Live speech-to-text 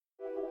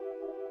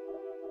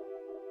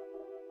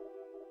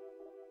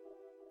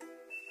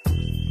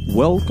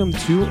Welcome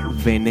to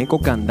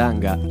Veneco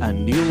Candanga, a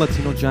new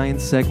Latino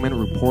giant segment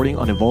reporting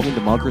on evolving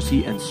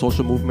democracy and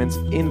social movements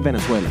in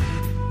Venezuela.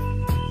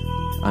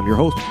 I'm your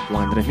host,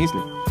 Juan Andres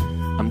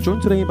Nisli. I'm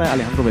joined today by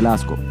Alejandro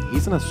Velasco.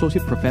 He's an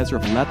associate professor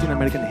of Latin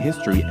American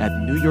history at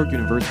New York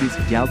University's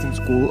Gallatin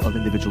School of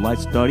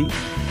Individualized Study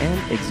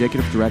and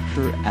executive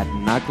director at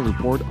NACLA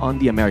Report on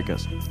the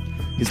Americas.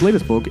 His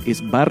latest book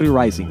is Barrio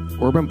Rising,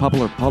 Urban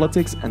Popular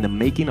Politics and the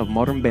Making of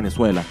Modern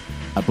Venezuela,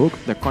 a book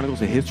that chronicles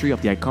the history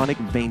of the iconic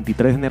 23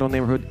 de Enero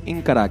neighborhood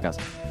in Caracas.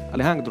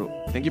 Alejandro,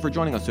 thank you for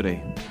joining us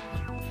today.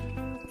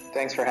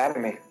 Thanks for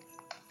having me.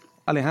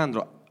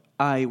 Alejandro,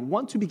 I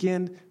want to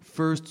begin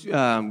first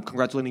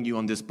congratulating you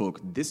on this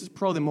book. This is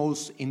probably the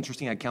most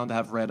interesting account I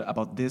have read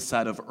about this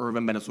side of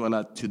urban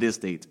Venezuela to this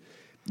date.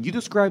 You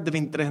describe the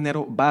 23 de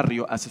Enero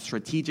barrio as a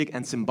strategic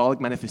and symbolic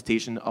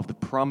manifestation of the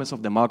promise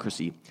of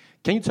democracy.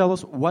 Can you tell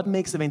us what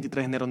makes the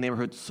 23 de Enero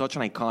neighborhood such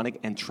an iconic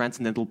and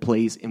transcendental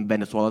place in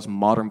Venezuela's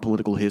modern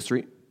political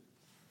history?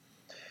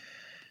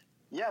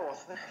 Yeah, well,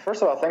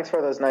 first of all, thanks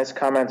for those nice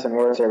comments and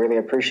words. I really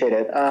appreciate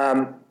it.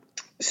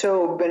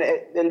 So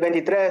El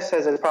 23, as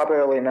it's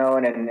popularly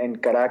known in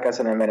Caracas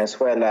and in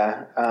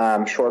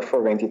Venezuela, short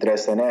for 23 de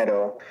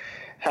Enero,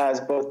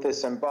 has both the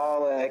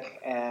symbolic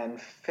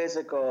and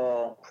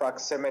physical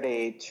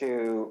proximity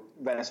to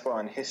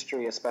Venezuelan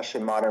history,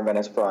 especially modern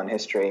Venezuelan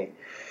history.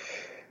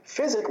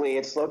 Physically,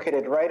 it's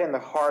located right in the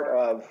heart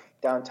of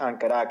downtown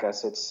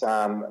Caracas. It's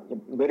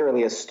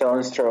literally a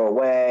stone's throw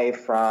away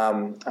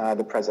from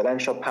the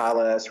presidential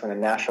palace, from the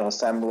National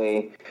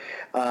Assembly.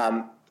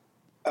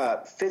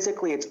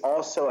 Physically, it's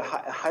also a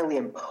highly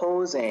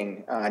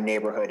imposing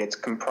neighborhood. It's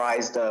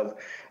comprised of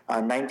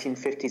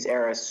 1950s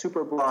era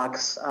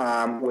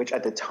superblocks, which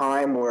at the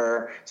time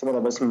were some of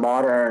the most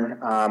modern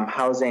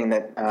housing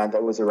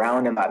that was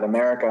around in Latin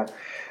America.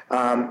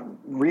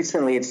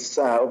 Recently, it's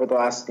over the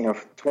last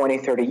 20,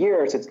 30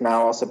 years, it's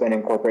now also been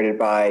incorporated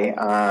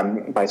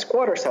by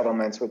squatter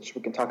settlements, which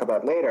we can talk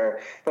about later.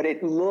 But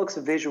it looks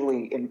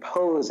visually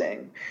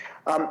imposing.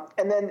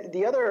 And then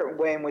the other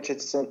way in which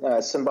it's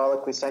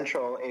symbolically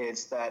central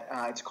is that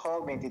it's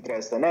called 23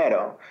 de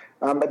Enero.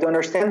 But to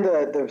understand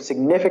the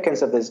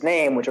significance of this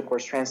name, which of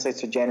course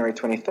translates to January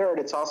 23rd,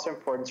 it's also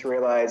important to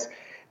realize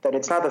that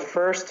it's not the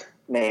first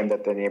name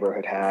that the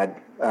neighborhood had.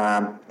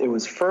 It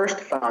was first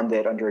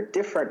founded under a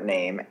different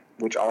name,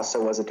 which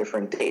also was a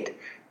different date,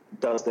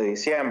 2 de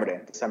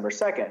Diciembre, December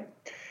 2nd,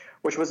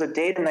 which was a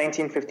date in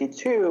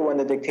 1952 when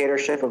the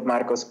dictatorship of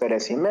Marcos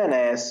Pérez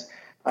Jiménez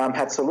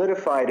had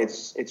solidified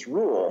its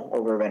rule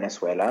over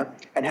Venezuela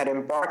and had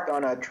embarked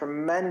on a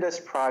tremendous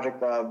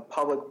project of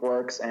public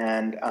works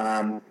and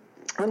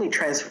really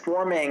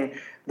transforming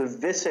the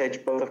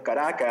visage both of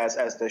Caracas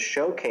as the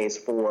showcase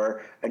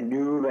for a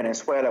new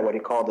Venezuela, what he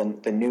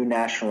called the new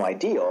national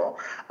ideal,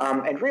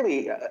 and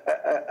really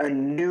a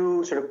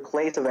new sort of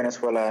place of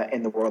Venezuela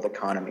in the world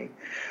economy.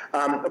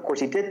 Of course,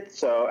 he did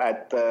so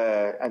at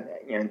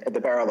the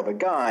barrel of a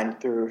gun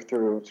through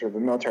sort of a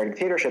military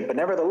dictatorship, but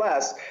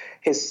nevertheless,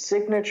 his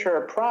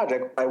signature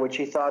project by which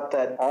he thought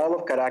that all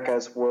of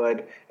Caracas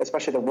would,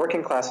 especially the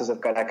working classes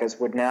of Caracas,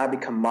 would now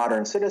become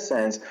modern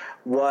citizens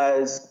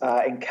was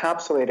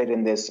encapsulated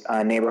in this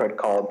neighborhood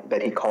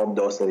that he called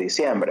 2 de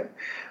Diciembre.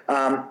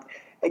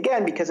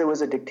 Again, because it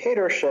was a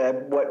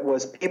dictatorship, what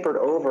was papered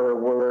over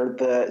were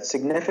the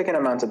significant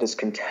amounts of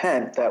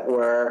discontent that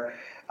were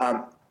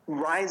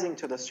rising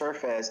to the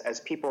surface as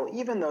people,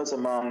 even those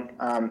among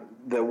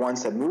the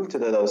ones that moved to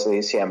the 2 de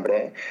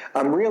Diciembre,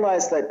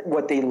 realized that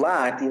what they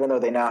lacked, even though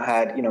they now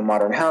had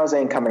modern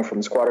housing coming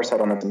from squatter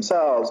settlements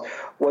themselves,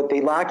 what they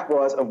lacked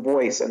was a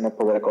voice in the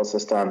political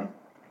system.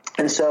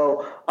 And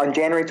so on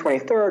January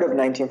 23rd of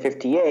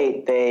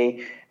 1958,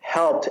 they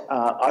helped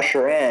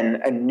usher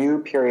in a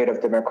new period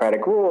of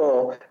democratic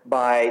rule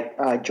by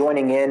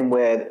joining in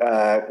with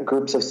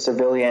groups of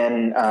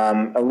civilian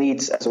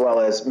elites as well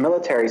as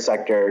military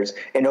sectors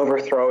in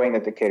overthrowing the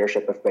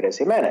dictatorship of Pérez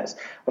Jiménez.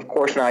 Of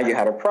course, now you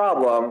had a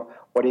problem.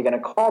 What are you going to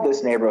call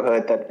this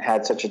neighborhood that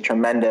had such a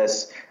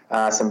tremendous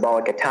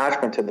symbolic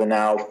attachment to the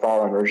now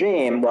fallen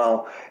regime?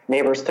 Well,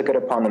 neighbors took it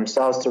upon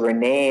themselves to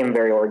rename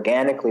very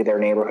organically their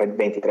neighborhood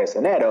 23 de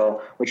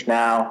Enero, which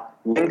now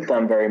linked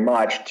them very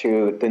much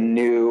to the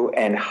new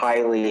and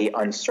highly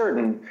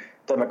uncertain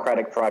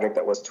democratic project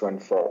that was to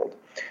unfold.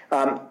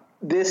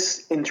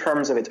 This in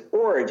terms of its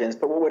origins,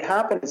 but what would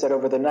happen is that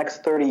over the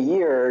next 30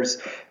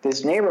 years,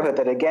 this neighborhood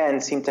that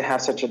again seemed to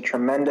have such a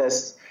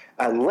tremendous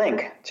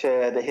link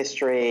to the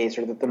history,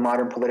 sort of the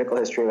modern political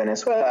history of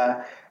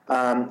Venezuela,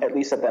 at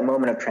least at that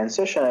moment of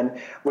transition,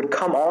 would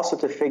come also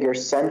to figure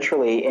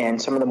centrally in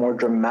some of the more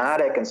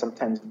dramatic and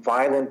sometimes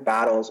violent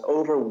battles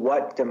over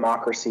what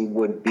democracy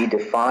would be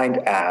defined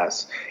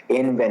as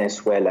in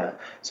Venezuela.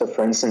 So,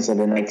 for instance, in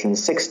the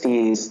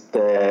 1960s,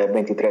 the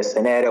 23 de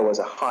Enero was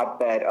a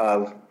hotbed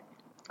of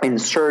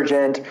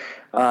insurgent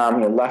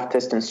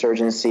leftist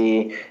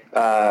insurgency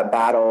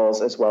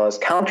battles as well as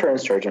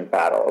counterinsurgent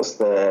battles.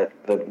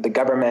 The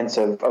governments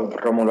of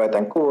Romulo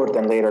Betancourt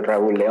and later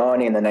Raúl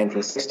León in the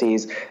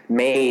 1960s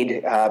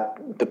made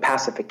the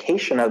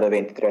pacification of the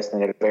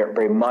 23 very,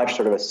 very much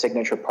sort of a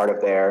signature part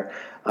of their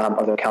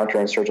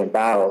counterinsurgent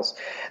battles.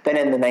 Then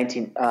in the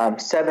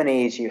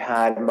 1970s, you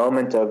had a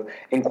moment of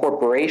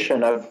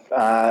incorporation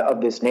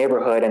of this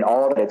neighborhood and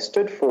all that it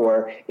stood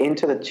for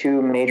into the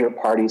two major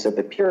parties of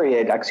the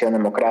period, Acción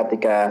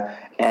Democrática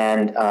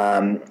and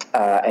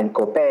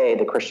COPE,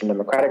 the Christian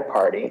Democratic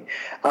Party.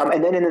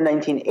 And then in the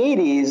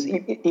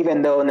 1980s,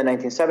 even though in the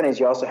 1970s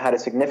you also had a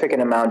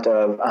significant amount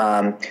of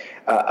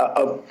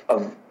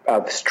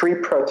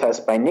street protests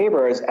by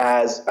neighbors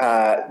as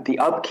the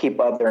upkeep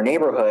of their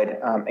neighborhood,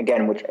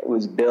 again, which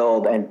was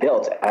built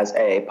as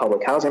a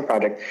public housing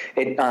project,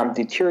 it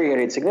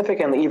deteriorated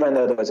significantly, even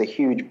though there was a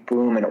huge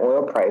boom in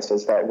oil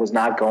prices that was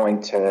not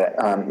going to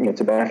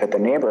to benefit the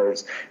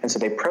neighbors. And so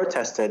they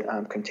protested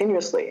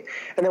continuously.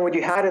 And then what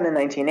you had in the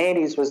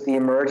 1980s was the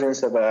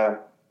emergence of a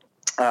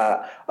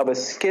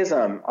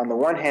schism on the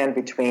one hand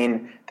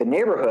between the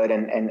neighborhood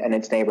and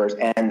its neighbors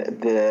and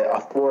the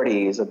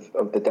authorities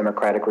of the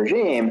democratic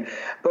regime,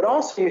 but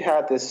also you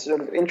had this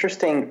sort of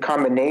interesting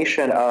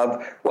combination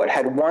of what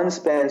had once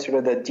been sort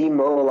of the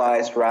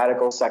demobilized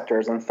radical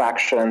sectors and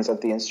factions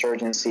of the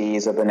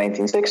insurgencies of the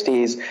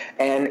 1960s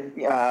and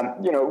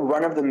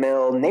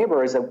run-of-the-mill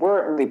neighbors that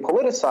weren't really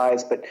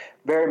politicized but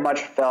very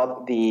much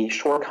felt the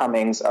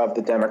shortcomings of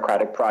the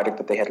democratic project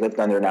that they had lived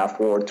under now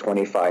for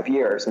 25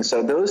 years. And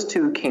so those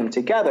two came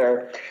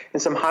together in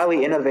some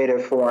highly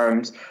innovative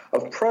forms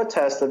of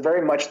protest that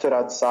very much stood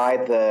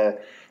outside the,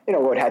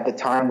 what at the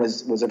time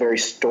was a very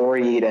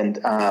storied and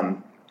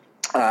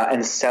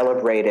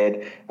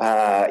celebrated,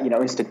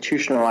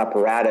 institutional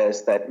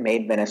apparatus that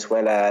made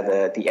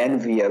Venezuela the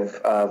envy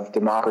of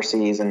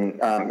democracies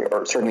and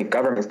or certainly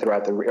governments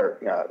throughout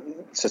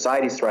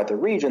societies throughout the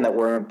region that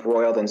were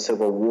embroiled in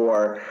civil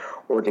war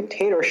or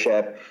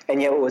dictatorship.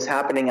 And yet what was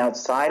happening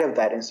outside of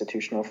that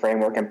institutional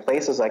framework in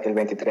places like El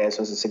 23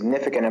 was a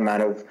significant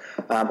amount of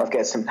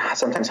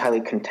sometimes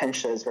highly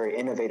contentious, very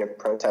innovative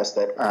protest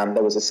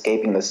that was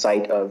escaping the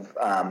sight of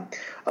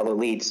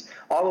elites,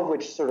 all of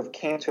which sort of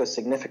came to a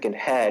significant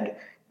head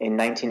in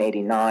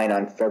 1989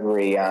 on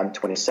February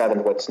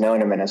 27th, what's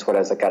known in Venezuela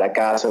as the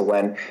Caracazo,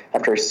 when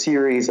after a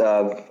series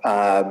of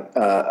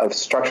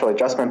structural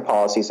adjustment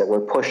policies that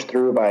were pushed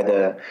through by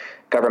the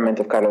government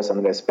of Carlos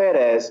Andrés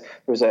Pérez, there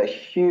was a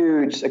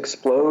huge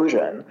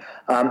explosion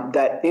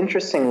that,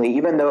 interestingly,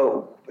 even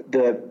though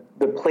the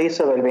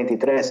place of El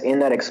 23 in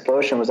that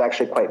explosion was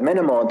actually quite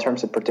minimal in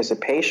terms of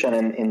participation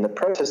in the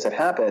protests that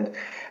happened,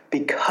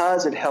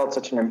 because it held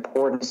such an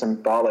important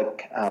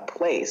symbolic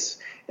place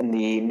in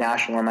the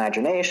national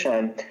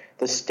imagination,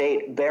 the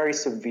state very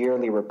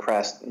severely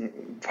repressed,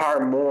 far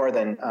more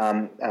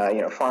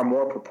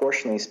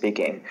proportionally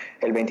speaking,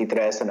 El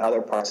 23 and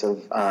other parts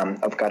of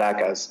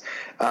Caracas.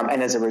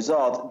 And as a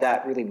result,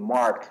 that really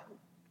marked,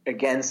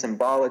 again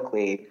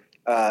symbolically,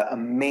 a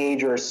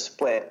major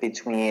split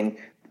between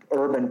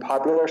urban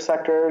popular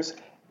sectors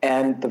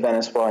and the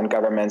Venezuelan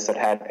governments that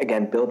had,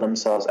 again, built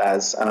themselves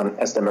as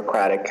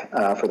democratic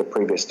for the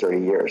previous 30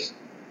 years.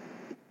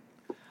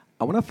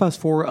 I want to fast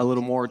forward a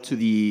little more to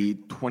the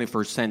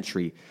 21st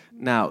century.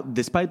 Now,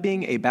 despite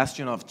being a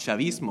bastion of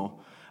Chavismo,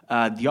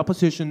 the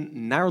opposition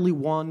narrowly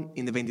won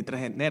in the 23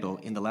 de Enero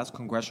in the last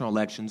congressional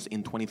elections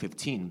in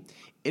 2015.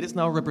 It is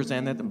now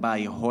represented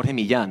by Jorge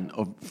Millán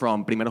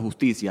from Primera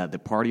Justicia, the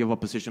party of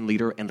opposition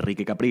leader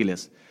Enrique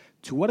Capriles.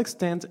 To what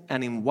extent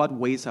and in what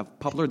ways have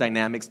popular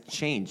dynamics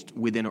changed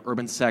within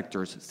urban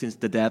sectors since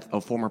the death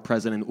of former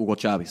President Hugo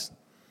Chavez?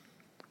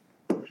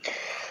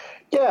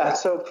 Yeah,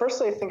 so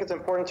firstly, I think it's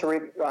important to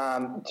read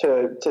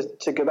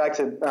to go back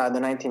to the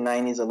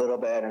 1990s a little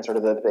bit and sort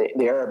of the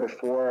era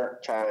before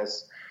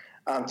Chavez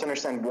to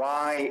understand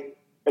why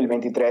El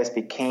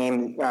 23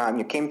 came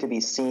to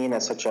be seen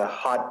as such a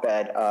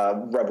hotbed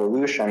of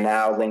revolution,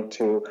 now linked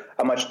to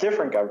a much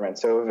different government.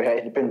 So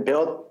it had been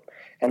built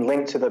and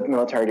linked to the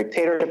military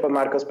dictatorship of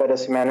Marcos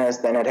Pérez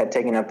Jiménez. Then it had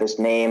taken up this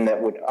name that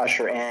would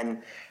usher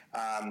in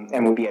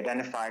and would be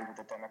identified with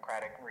the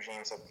democratic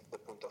regimes of the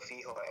Punto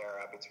Fijo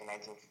era between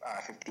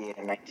 1958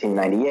 and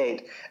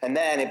 1998. And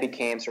then it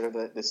became sort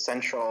of the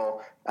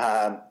central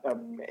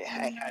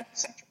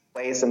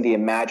place in the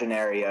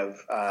imaginary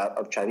of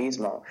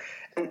Chavismo.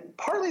 And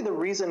partly the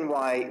reason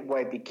why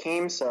it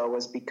became so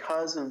was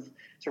because of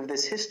sort of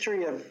this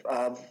history of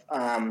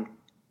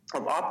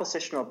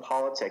oppositional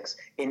politics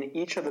in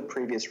each of the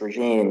previous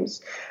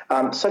regimes,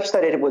 such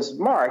that it was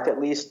marked,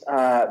 at least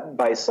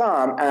by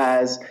some,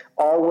 as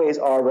always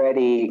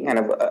already kind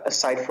of a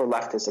site for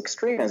leftist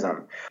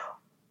extremism.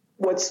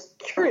 What's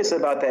curious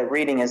about that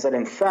reading is that,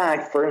 in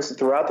fact, for instance,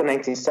 throughout the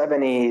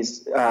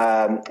 1970s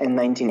and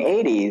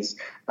 1980s,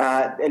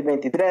 El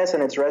 23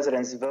 and its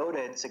residents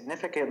voted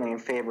significantly in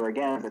favor,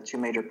 again, of the two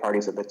major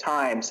parties at the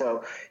time.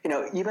 So,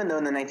 even though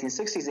in the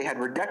 1960s they had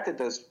rejected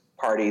those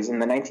parties in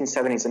the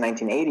 1970s and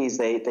 1980s,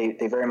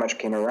 they very much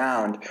came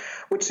around,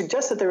 which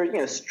suggests that there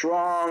was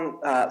strong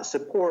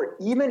support,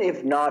 even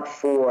if not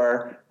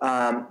for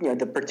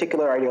the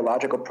particular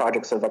ideological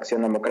projects of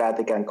Acción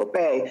Democrática and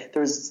COPE.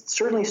 There was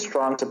certainly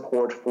strong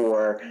support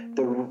for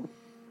the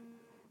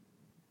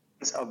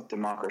of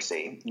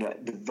democracy,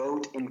 the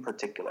vote in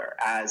particular,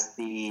 as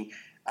the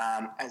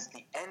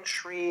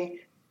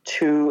entry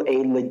to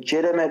a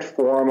legitimate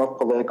form of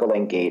political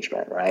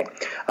engagement, right?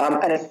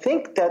 And I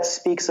think that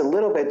speaks a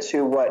little bit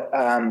to what,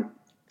 on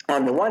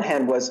the one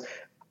hand, was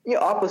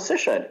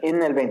opposition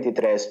in El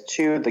 23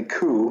 to the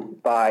coup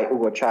by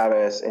Hugo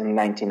Chavez in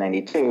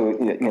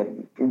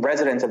 1992.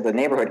 Residents of the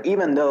neighborhood,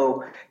 even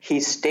though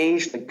he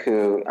staged the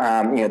coup,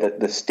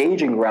 the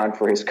staging ground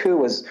for his coup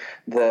was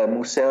the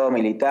Museo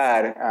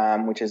Militar,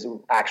 which is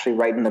actually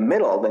right in the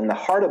middle, in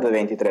the heart of the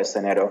 23 de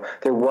Enero.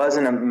 There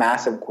wasn't a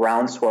massive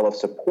groundswell of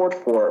support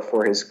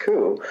for his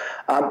coup,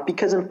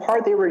 because in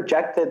part they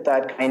rejected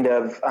that kind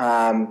of,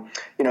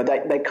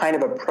 that kind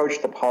of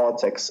approach to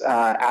politics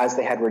as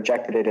they had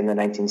rejected it in the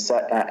 1960s.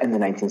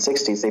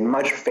 They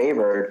much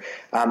favored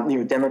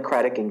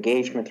democratic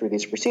engagement through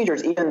these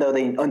procedures, even though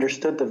they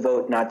understood the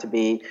vote not to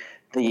be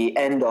the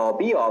end-all,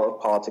 be-all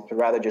of politics, but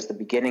rather just the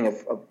beginning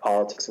of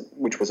politics,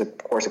 which was, of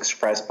course,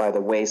 expressed by the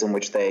ways in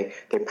which they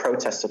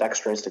protested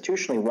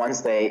extra-institutionally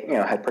once they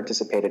had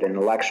participated in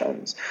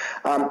elections.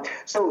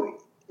 So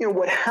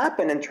what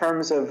happened in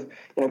terms of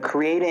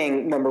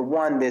creating, number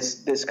one,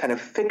 this kind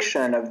of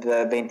fiction of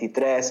the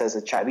 23 as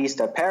a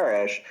Chavista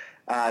parish,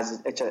 as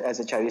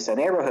a Chavista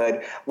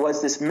neighborhood,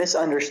 was this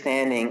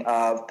misunderstanding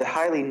of the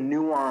highly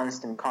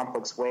nuanced and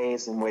complex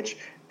ways in which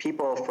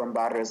people from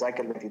barrios like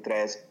El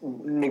 23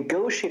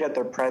 negotiated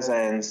their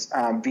presence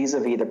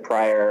vis-a-vis the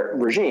prior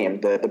regime,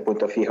 the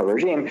Punto Fijo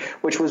regime,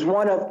 which was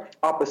one of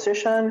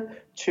opposition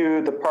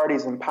to the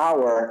parties in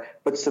power,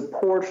 but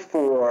support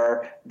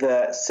for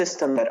the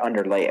system that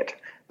underlay it.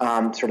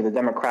 Sort of the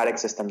democratic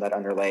system that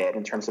underlay it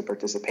in terms of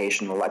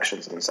participation in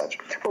elections and such.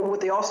 But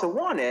what they also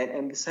wanted,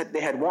 and they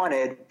had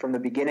wanted from the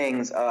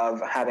beginnings of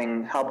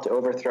having helped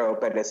overthrow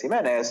Pérez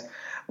Jiménez,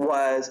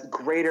 was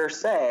greater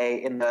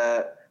say in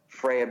the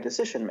fray of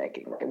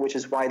decision-making, right? Which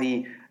is why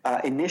the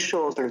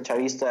initial sort of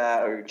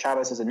Chavista or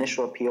Chavez's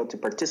initial appeal to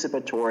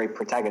participatory,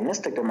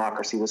 protagonistic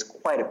democracy was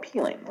quite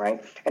appealing,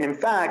 right? And in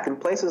fact, in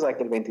places like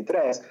El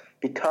 23,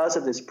 because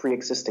of this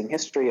pre-existing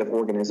history of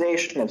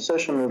organization, of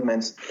social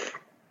movements,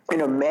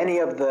 many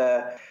of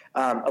the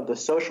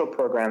social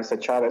programs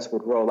that Chavez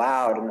would roll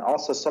out, and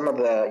also some of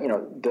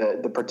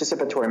the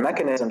participatory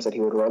mechanisms that he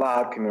would roll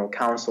out, communal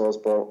councils,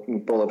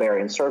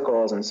 Bolivarian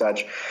circles, and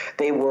such,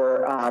 they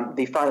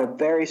found a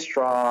very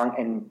strong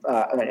and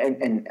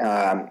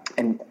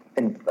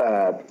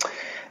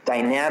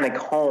dynamic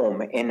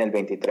home in El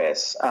 23.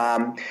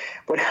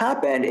 What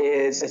happened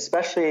is,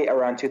 especially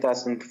around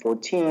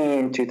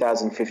 2014,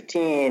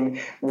 2015,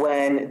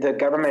 when the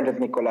government of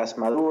Nicolás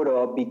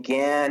Maduro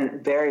began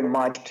very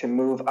much to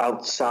move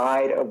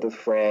outside of the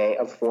fray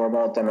of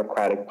formal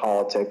democratic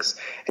politics,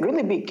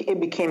 it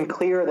became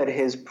clear that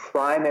his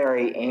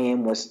primary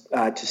aim was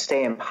to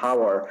stay in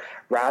power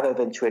rather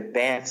than to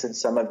advance in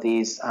some of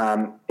these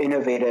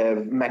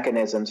innovative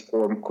mechanisms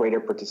for greater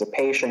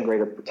participation,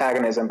 greater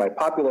protagonism by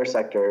popular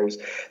sectors,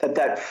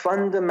 that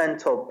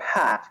fundamental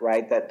path,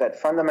 right, that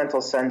fundamental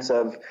sense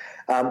of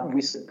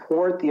we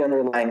support the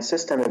underlying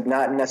system, if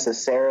not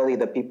necessarily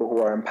the people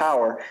who are in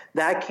power,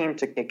 that came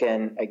to kick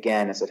in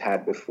again as it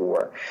had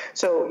before.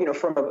 So,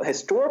 from a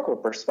historical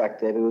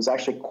perspective, it was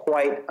actually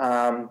quite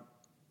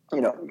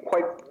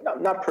quite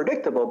not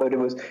predictable, but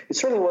it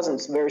certainly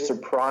wasn't very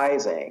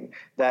surprising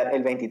that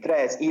El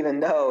 23, even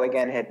though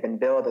again it had been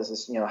billed as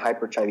this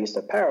hyper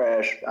Chavista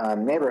parish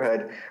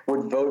neighborhood,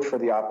 would vote for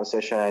the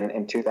opposition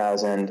in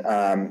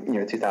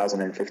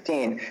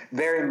 2015,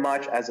 very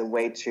much as a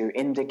way to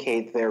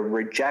indicate their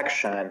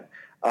rejection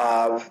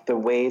of the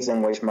ways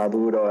in which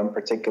Maduro, in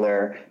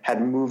particular,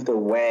 had moved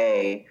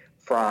away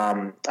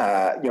from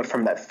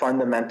that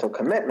fundamental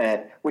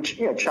commitment, which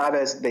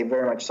Chavez, they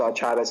very much saw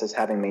Chavez as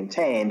having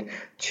maintained,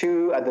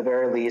 to at the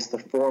very least the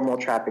formal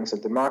trappings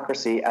of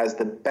democracy as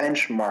the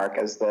benchmark,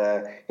 as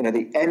the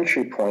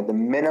entry point, the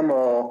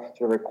minimal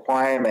sort of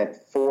requirement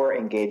for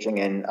engaging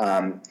in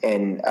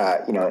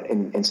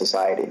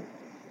society.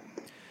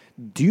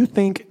 Do you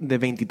think the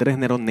 23 de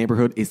Enero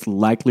neighborhood is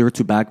likelier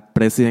to back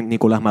President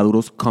Nicolás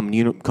Maduro's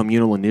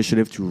communal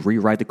initiative to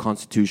rewrite the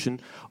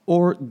Constitution?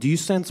 Or do you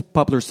sense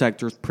popular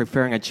sectors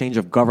preferring a change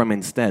of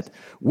government instead?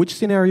 Which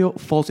scenario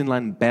falls in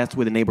line best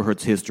with the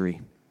neighborhood's history?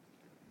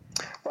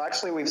 Well,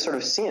 actually, we've sort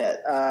of seen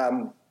it.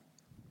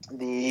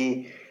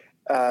 The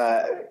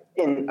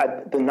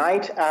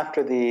night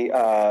after the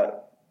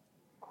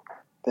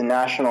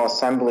National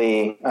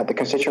Assembly, the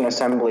Constituent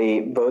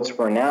Assembly votes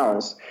were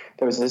announced,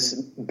 there was this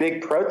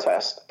big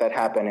protest that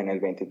happened in El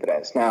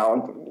 23.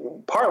 Now,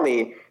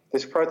 partly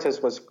this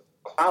protest was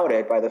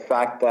clouded by the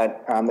fact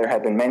that there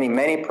had been many,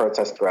 many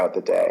protests throughout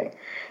the day.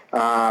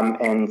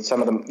 And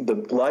some of the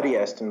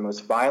bloodiest and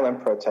most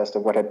violent protests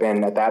of what had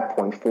been at that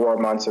point 4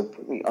 months of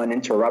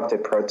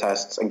uninterrupted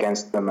protests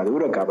against the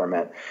Maduro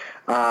government.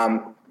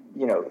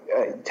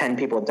 10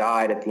 people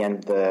died at the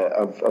end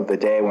of the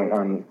day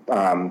on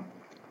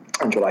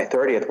July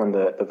 30th when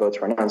the votes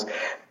were announced.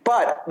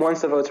 But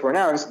once the votes were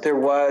announced, there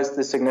was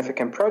the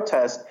significant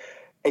protest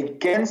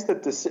against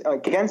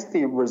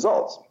the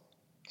results.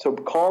 So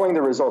calling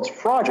the results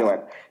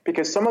fraudulent,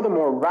 because some of the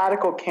more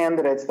radical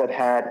candidates that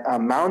had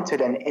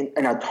mounted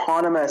an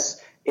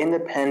autonomous,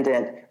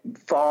 independent,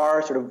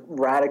 far sort of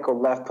radical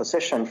left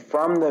position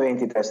from the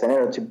 23 de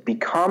enero to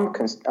become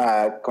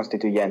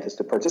constituyentes,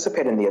 to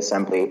participate in the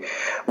assembly,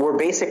 were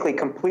basically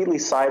completely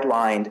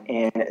sidelined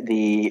in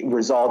the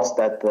results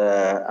that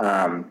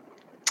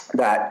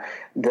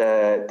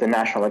the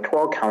National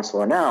Electoral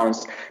Council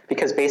announced,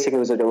 because basically it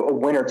was a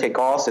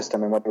winner-take-all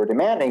system, and what they were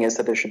demanding is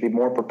that there should be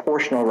more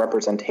proportional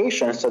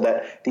representation so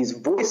that these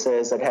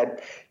voices that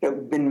had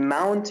been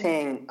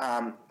mounting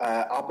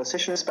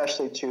opposition,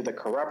 especially to the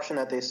corruption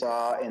that they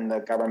saw in the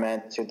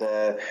government, to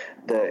the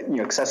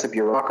excessive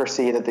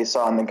bureaucracy that they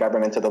saw in the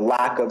government, to the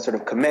lack of sort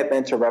of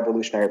commitment to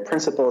revolutionary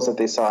principles that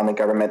they saw in the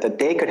government, that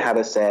they could have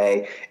a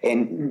say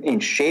in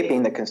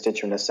shaping the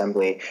Constituent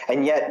Assembly.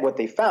 And yet what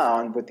they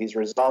found with these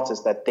results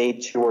is that they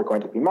too are going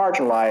to be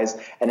marginalized,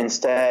 and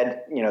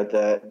instead,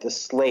 the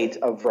slate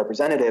of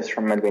representatives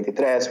from El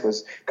 23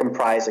 was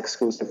comprised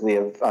exclusively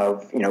of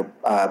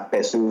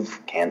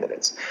PSUV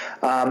candidates.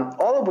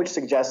 All of which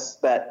suggests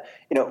that,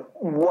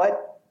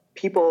 what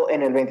people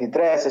in El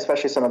 23,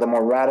 especially some of the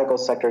more radical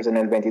sectors in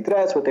El 23,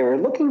 what they were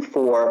looking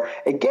for,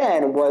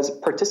 again, was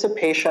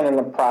participation in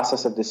the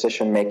process of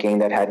decision-making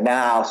that had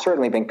now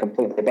certainly been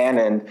completely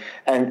abandoned.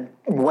 And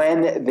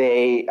when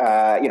they,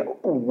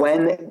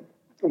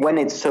 when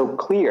it's so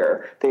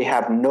clear, they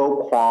have no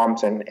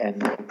qualms and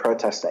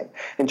protesting.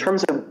 In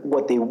terms of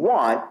what they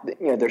want,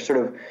 they're sort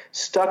of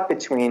stuck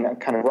between a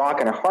kind of rock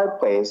and a hard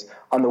place.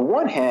 On the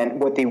one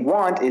hand, what they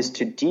want is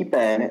to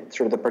deepen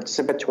sort of the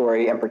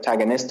participatory and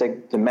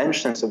protagonistic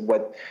dimensions of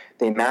what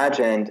they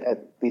imagined,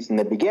 at least in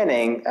the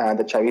beginning,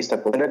 the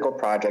Chavista political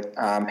project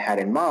had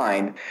in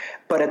mind.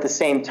 But at the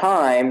same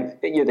time,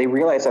 they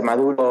realize that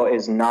Maduro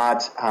is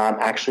not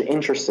actually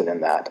interested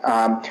in that.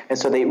 And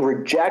so they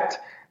reject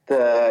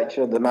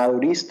the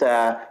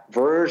Madurista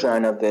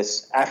version of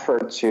this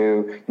effort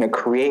to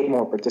create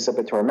more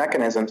participatory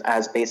mechanisms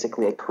as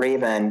basically a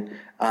craven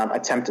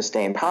attempt to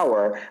stay in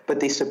power, but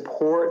they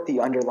support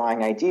the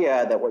underlying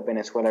idea that what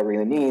Venezuela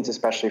really needs,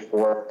 especially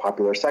for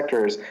popular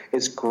sectors,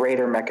 is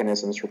greater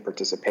mechanisms for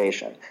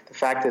participation. The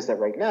fact is that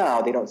right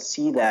now they don't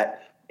see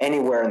that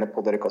anywhere in the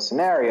political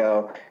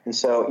scenario. And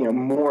so,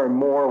 more and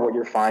more what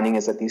you're finding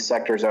is that these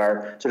sectors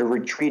are sort of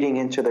retreating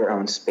into their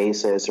own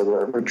spaces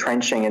or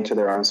retrenching into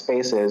their own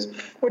spaces,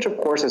 which of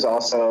course is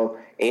also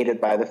aided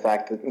by the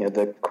fact that,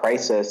 the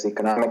crisis, the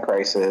economic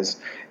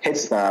crisis,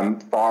 hits them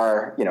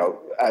far,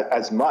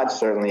 as much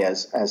certainly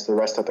as the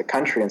rest of the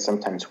country, and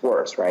sometimes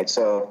worse, right?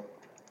 So,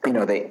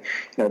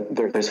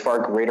 there's far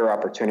greater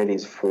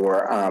opportunities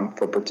for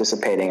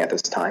participating at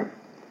this time.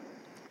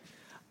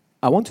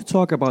 I want to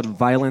talk about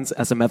violence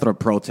as a method of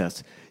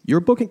protest. Your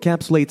book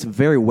encapsulates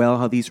very well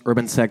how these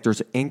urban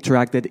sectors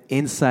interacted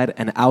inside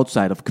and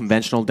outside of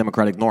conventional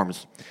democratic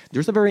norms.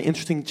 There's a very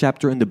interesting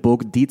chapter in the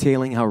book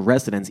detailing how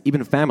residents,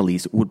 even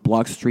families, would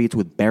block streets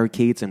with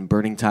barricades and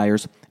burning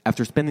tires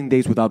after spending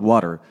days without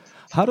water.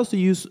 How does the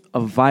use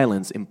of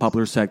violence in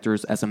popular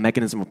sectors as a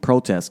mechanism of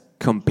protest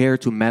compare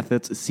to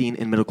methods seen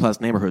in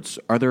middle-class neighborhoods?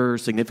 Are there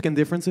significant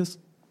differences?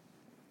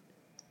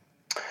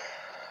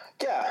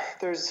 Yeah,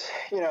 there's,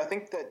 I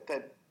think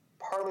that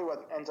partly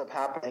what ends up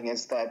happening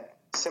is that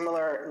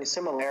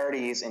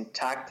similarities in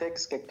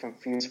tactics get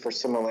confused for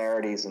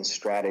similarities in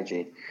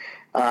strategy.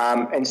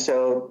 And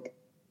so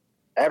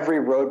every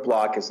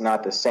roadblock is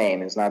not the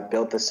same, is not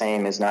built the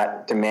same, is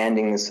not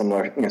demanding the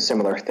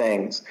similar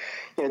things.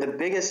 The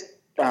biggest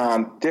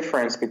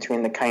difference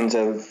between the kinds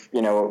of,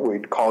 what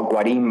we'd call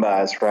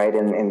guarimbas, right,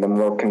 in the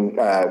more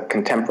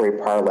contemporary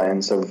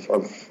parlance of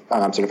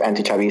sort of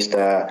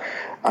anti-Chavista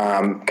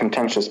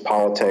contentious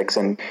politics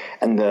and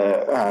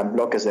the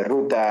bloques de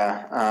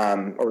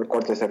ruta or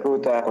cortes de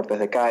ruta, cortes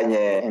de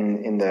calle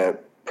in the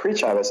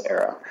pre-Chavez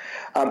era.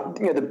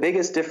 The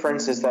biggest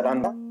difference is that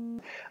on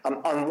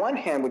one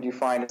hand, what you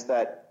find is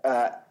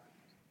that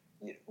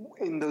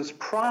in those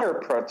prior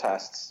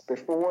protests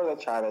before the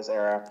Chavez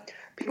era,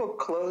 people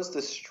closed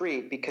the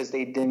street because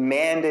they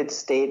demanded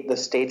the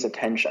state's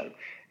attention.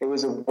 It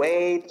was a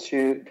way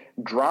to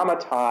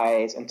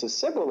dramatize and to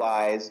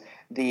symbolize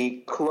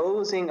the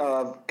closing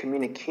of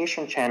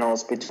communication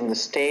channels between the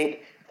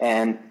state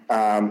and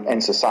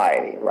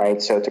society,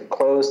 right? So to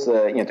close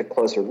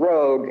the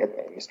road,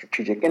 a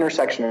strategic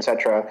intersection,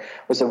 etc.,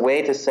 was a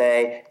way to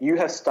say you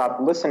have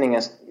stopped listening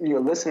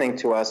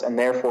to us, and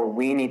therefore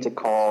we need to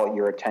call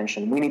your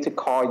attention. We need to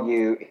call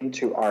you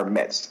into our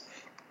midst.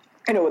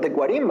 With the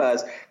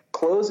guarimbas,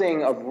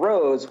 closing of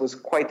roads was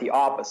quite the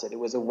opposite. It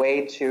was a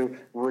way to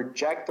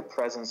reject the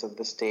presence of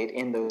the state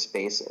in those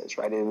spaces,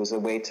 right? It was a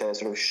way to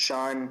sort of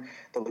shun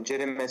the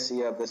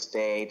legitimacy of the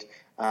state,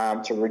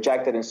 to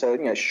reject it. And so,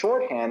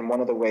 shorthand,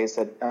 one of the ways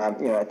that,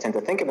 I tend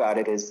to think about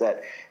it is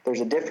that there's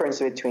a difference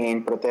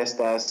between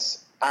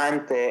protestas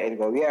ante el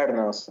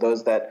gobierno, so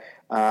those that,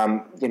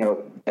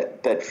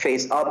 that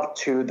face up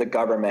to the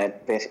government,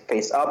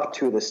 face up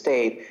to the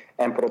state,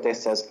 and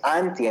protestas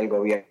anti el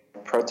gobierno,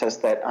 protests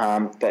that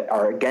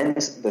are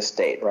against the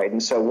state, right?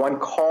 And so one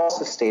calls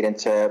the state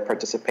into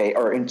participate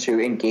or into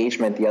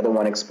engagement, the other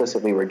one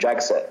explicitly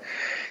rejects it.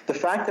 The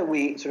fact that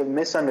we sort of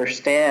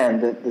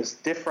misunderstand this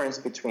difference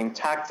between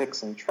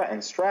tactics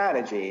and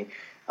strategy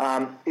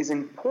is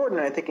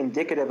important, and I think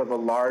indicative of a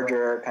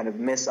larger kind of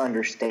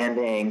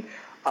misunderstanding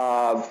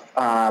of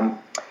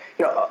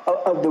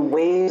of the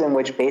ways in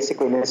which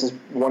basically, and this is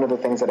one of the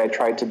things that I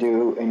tried to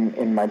do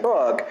in my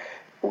book,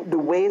 the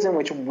ways in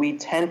which we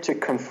tend to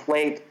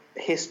conflate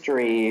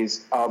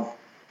histories of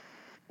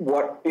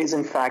what is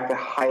in fact a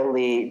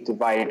highly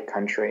divided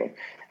country.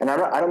 And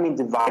I don't mean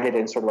divided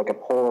in sort of like a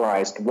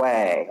polarized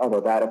way,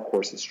 although that of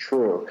course is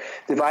true.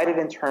 Divided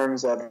in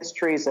terms of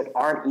histories that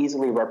aren't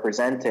easily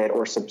represented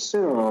or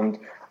subsumed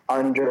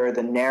under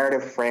the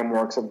narrative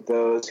frameworks of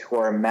those who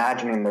are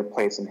imagining their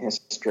place in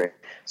history.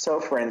 So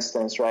for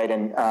instance, right,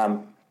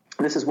 and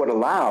this is what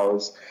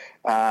allows,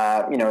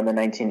 in the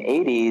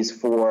 1980s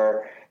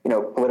for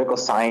political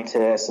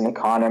scientists and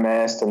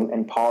economists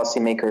and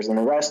policymakers and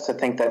the rest to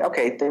think that,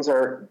 okay, things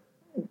are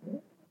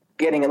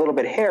getting a little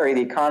bit hairy.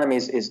 The economy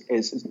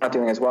is not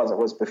doing as well as it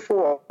was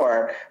before,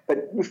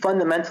 but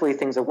fundamentally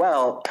things are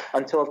well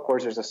until, of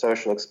course, there's a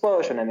social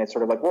explosion, and it's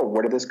sort of like, well,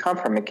 where did this come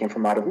from? It came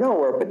from out of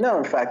nowhere, but no,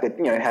 in fact, it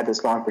had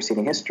this long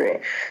preceding history.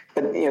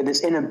 But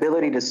this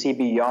inability to see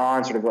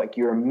beyond sort of like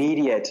your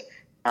immediate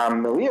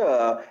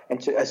milieu and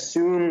to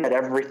assume that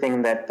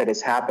everything that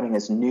is happening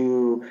is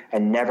new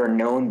and never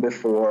known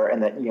before,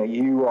 and that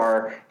you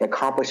are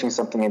accomplishing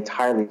something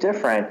entirely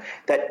different,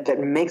 that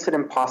makes it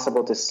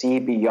impossible to see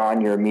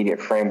beyond your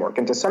immediate framework.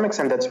 And to some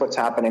extent, that's what's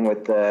happening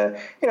with the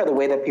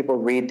way that people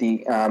read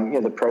the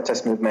the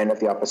protest movement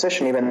of the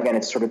opposition. Even again,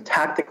 it's sort of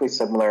tactically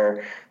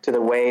similar to the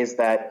ways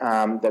that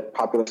that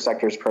popular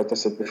sectors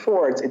protested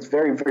before. It's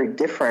very, very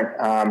different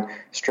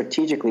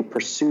strategically,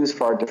 pursues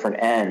far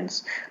different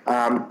ends,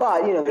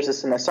 but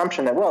there's an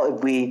assumption that, well,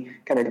 if we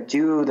kind of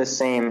do the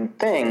same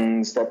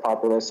things that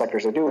popular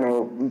sectors are doing,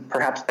 well,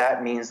 perhaps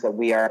that means that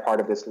we are part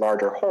of this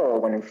larger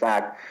whole, when in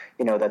fact,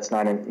 that's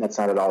not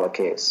at all the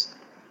case.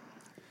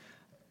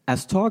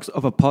 As talks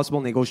of a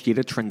possible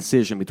negotiated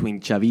transition between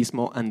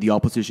Chavismo and the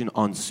opposition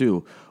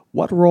ensue,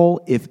 what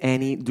role, if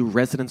any, do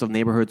residents of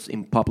neighborhoods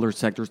in popular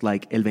sectors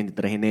like El 23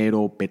 de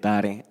Enero,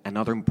 Petare, and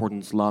other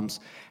important slums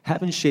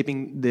have in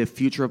shaping the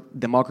future of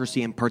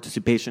democracy and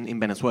participation in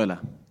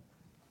Venezuela?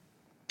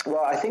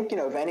 Well, I think,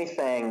 if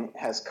anything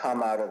has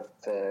come out of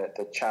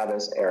the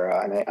Chavez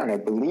era, and I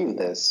believe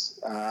this,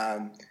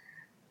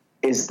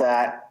 is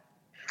that,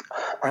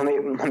 or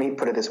let me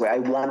put it this way, I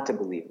want to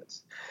believe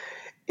this,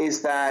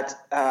 is that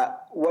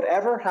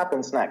whatever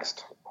happens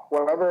next,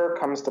 whoever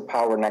comes to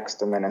power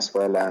next in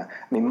Venezuela,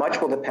 much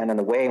will depend on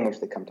the way in which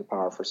they come to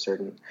power for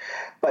certain,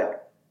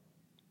 but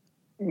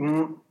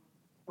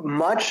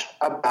much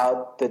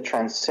about the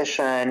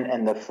transition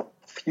and the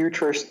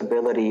future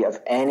stability of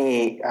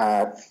any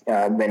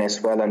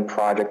Venezuelan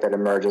project that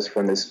emerges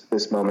from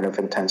this moment of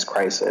intense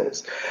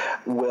crisis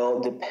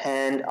will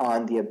depend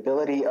on the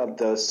ability of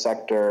those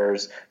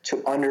sectors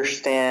to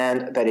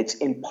understand that it's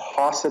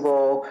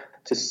impossible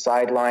to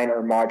sideline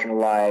or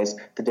marginalize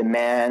the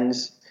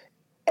demands,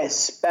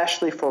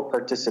 especially for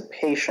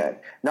participation,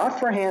 not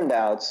for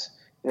handouts,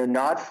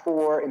 not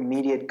for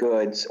immediate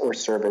goods or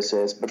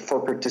services, but for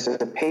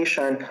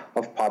participation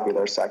of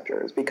popular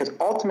sectors. Because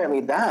ultimately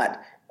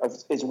that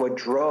is what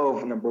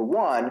drove, number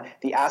one,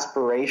 the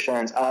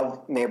aspirations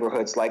of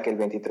neighborhoods like El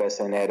 23 de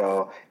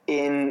Enero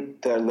in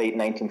the late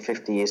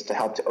 1950s to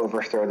help to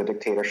overthrow the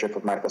dictatorship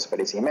of Marcos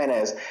Pérez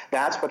Jiménez.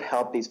 That's what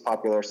helped these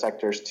popular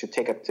sectors to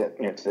take up to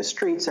the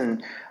streets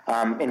in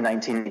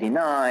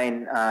 1989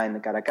 in the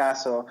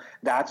Caracazo.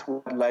 That's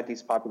what led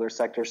these popular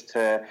sectors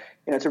to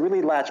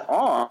really latch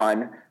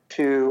on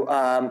to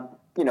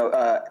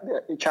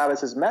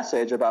Chavez's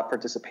message about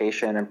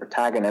participation and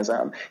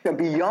protagonism,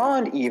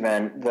 beyond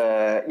even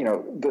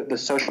the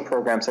social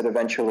programs that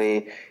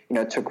eventually,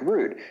 took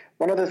root.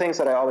 One of the things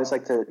that I always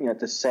like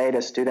to say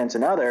to students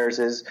and others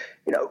is,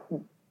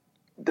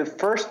 the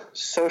first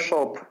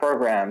social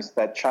programs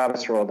that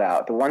Chavez rolled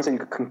out, the ones that you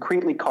could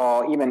concretely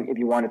call, even if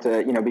you wanted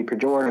to, be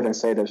pejorative and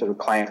say they're sort of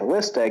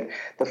clientelistic,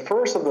 the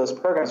first of those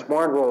programs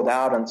weren't rolled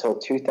out until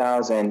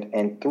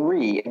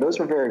 2003. And those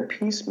were very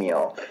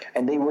piecemeal.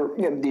 And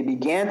they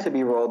began to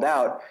be rolled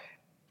out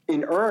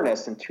in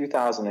earnest in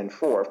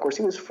 2004. Of course,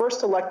 he was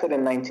first elected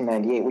in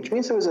 1998, which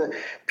means there was a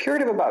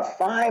period of about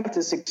 5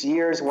 to 6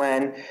 years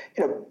when,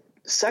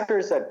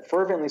 sectors that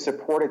fervently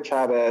supported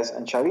Chavez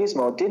and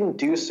Chavismo didn't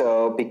do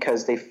so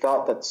because they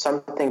felt that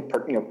something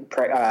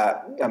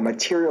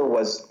material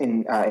was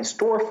in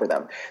store for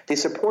them. They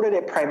supported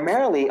it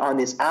primarily on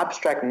this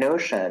abstract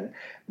notion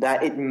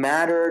that it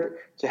mattered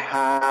to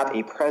have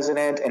a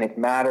president and it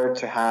mattered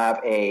to have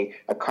a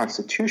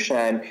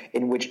constitution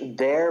in which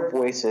their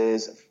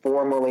voices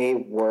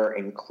formally were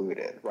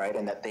included, right?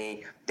 And that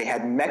they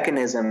had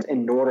mechanisms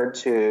in order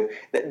to,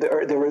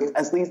 there was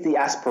at least the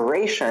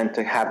aspiration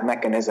to have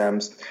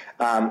mechanisms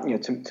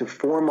to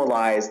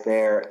formalize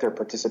their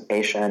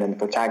participation and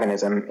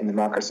protagonism in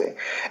democracy.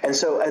 And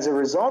so as a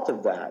result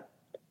of that,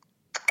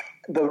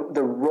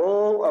 the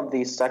role of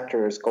these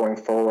sectors going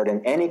forward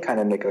in any kind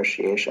of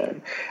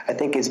negotiation, I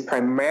think, is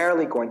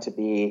primarily going to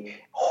be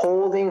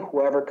holding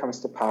whoever comes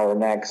to power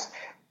next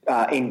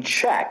in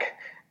check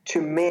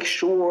to make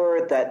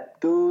sure that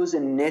those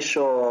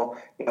initial,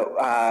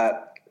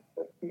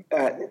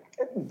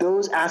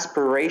 those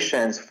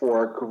aspirations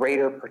for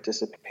greater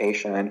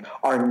participation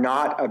are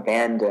not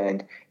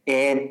abandoned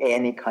in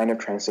any kind of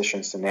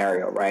transition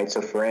scenario, right?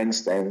 So, for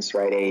instance,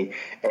 right,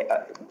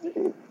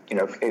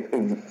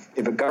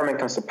 if a government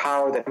comes to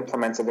power that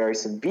implements a very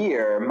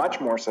severe, much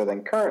more so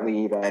than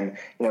currently even,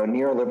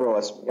 neoliberal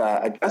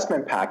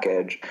adjustment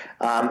package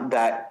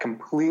that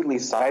completely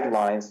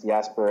sidelines the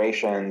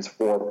aspirations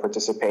for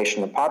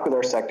participation in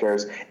popular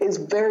sectors, is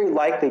very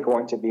likely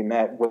going to be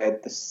met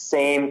with the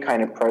same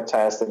kind of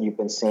protests that you've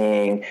been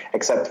seeing,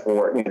 except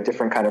for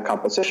different kind of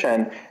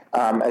composition,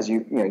 as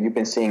you've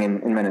been seeing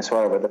in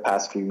Venezuela over the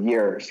past few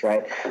years,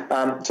 right?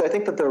 So I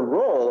think that the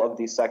role of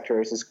these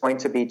sectors is going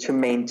to be to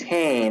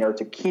maintain or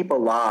to keep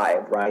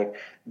alive, right,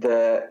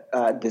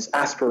 this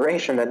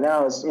aspiration that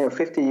now is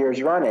 50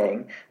 years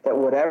running, that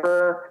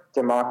whatever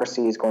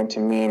democracy is going to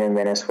mean in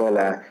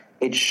Venezuela,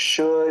 it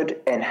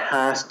should and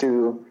has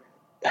to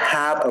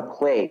have a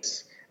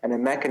place and a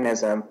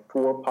mechanism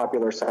for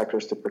popular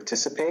sectors to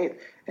participate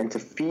and to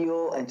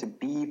feel and to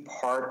be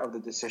part of the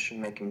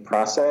decision-making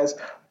process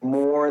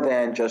more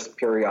than just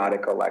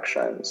periodic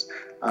elections.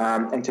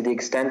 And to the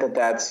extent that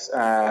that's,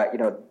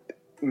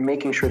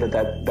 making sure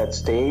that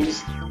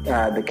stays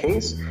the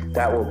case,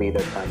 that will be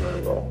their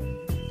primary role.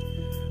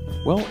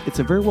 Well, it's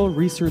a very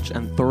well-researched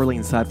and thoroughly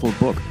insightful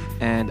book,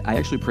 and I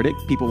actually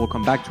predict people will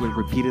come back to it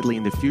repeatedly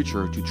in the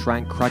future to try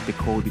and crack the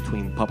code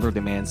between popular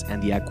demands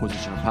and the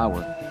acquisition of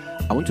power.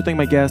 I want to thank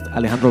my guest,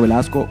 Alejandro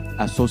Velasco,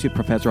 Associate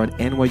Professor at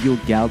NYU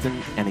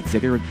Gallatin and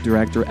Executive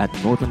Director at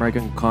North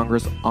American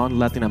Congress on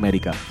Latin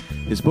America.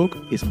 His book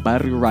is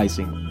Barrio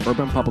Rising,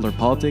 Urban Popular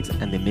Politics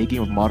and the Making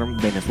of Modern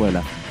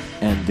Venezuela.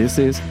 And this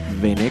is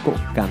Veneco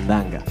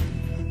Candanga.